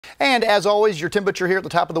And as always, your temperature here at the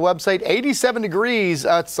top of the website, 87 degrees.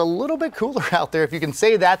 It's a little bit cooler out there, if you can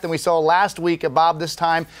say that, than we saw last week. Bob, this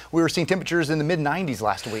time we were seeing temperatures in the mid-90s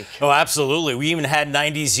last week. Oh, absolutely. We even had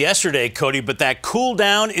 90s yesterday, Cody, but that cool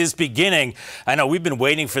down is beginning. I know we've been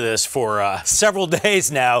waiting for this for several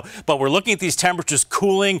days now, but we're looking at these temperatures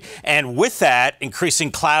cooling, and with that,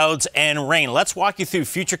 increasing clouds and rain. Let's walk you through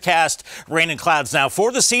futurecast rain and clouds. Now,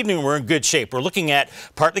 for this evening, we're in good shape. We're looking at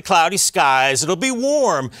partly cloudy skies. It'll be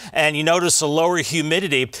warm, and you notice a lower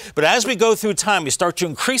humidity. But as we go through time, we start to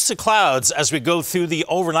increase the clouds as we go through the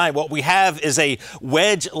overnight. What we have is a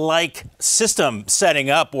wedge-like system setting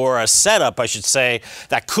up, or a setup, I should say.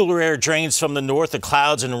 That cooler air drains from the north, the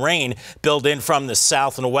clouds and rain build in from the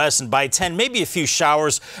south and the west, and by 10, maybe a few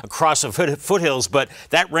showers across the foothills, but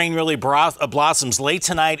that rain really blossoms late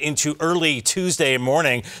tonight into early Tuesday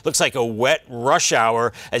morning. Looks like a wet rush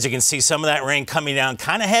hour. As you can see, some of that rain coming down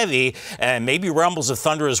kind of heavy, and maybe rumbles of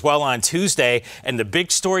thunder as well on Tuesday. And the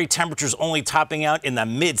big story, temperatures only topping out in the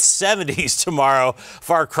mid-70s tomorrow.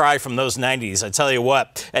 Far cry from those 90s, I tell you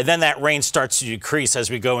what. And then that rain starts to decrease as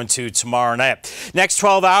we go into tomorrow night. Next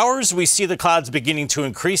 12 hours, we see the clouds beginning to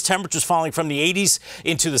increase. Temperatures falling from the 80s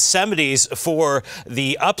into the 70s for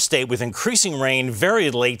the upstate, with increasing rain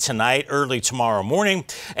very late tonight, early tomorrow morning.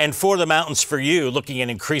 And for the mountains for you, looking at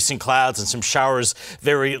increasing clouds and some showers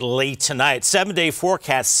very late tonight. 7-day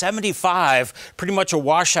forecast, 75, pretty much a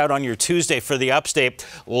washout on your Tuesday for the upstate.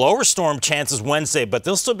 Lower storm chances Wednesday, but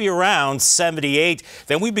they'll still be around 78.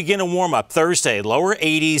 Then we begin a warm up Thursday, lower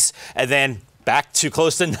 80s, and then back to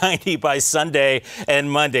close to 90 by Sunday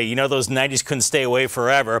and Monday. You know, those 90s couldn't stay away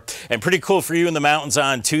forever. And pretty cool for you in the mountains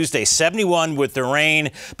on Tuesday. 71 with the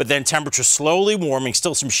rain, but then temperature slowly warming.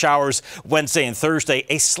 Still some showers Wednesday and Thursday.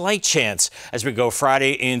 A slight chance as we go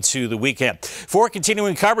Friday into the weekend. For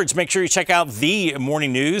continuing coverage, make sure you check out the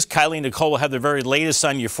morning news. Kylie and Nicole will have the very latest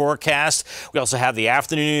on your forecast. We also have the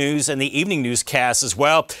afternoon news and the evening newscast as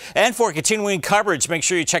well. And for continuing coverage, make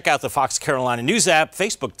sure you check out the Fox Carolina News app,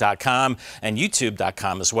 Facebook.com, and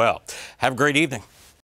YouTube.com as well. Have a great evening.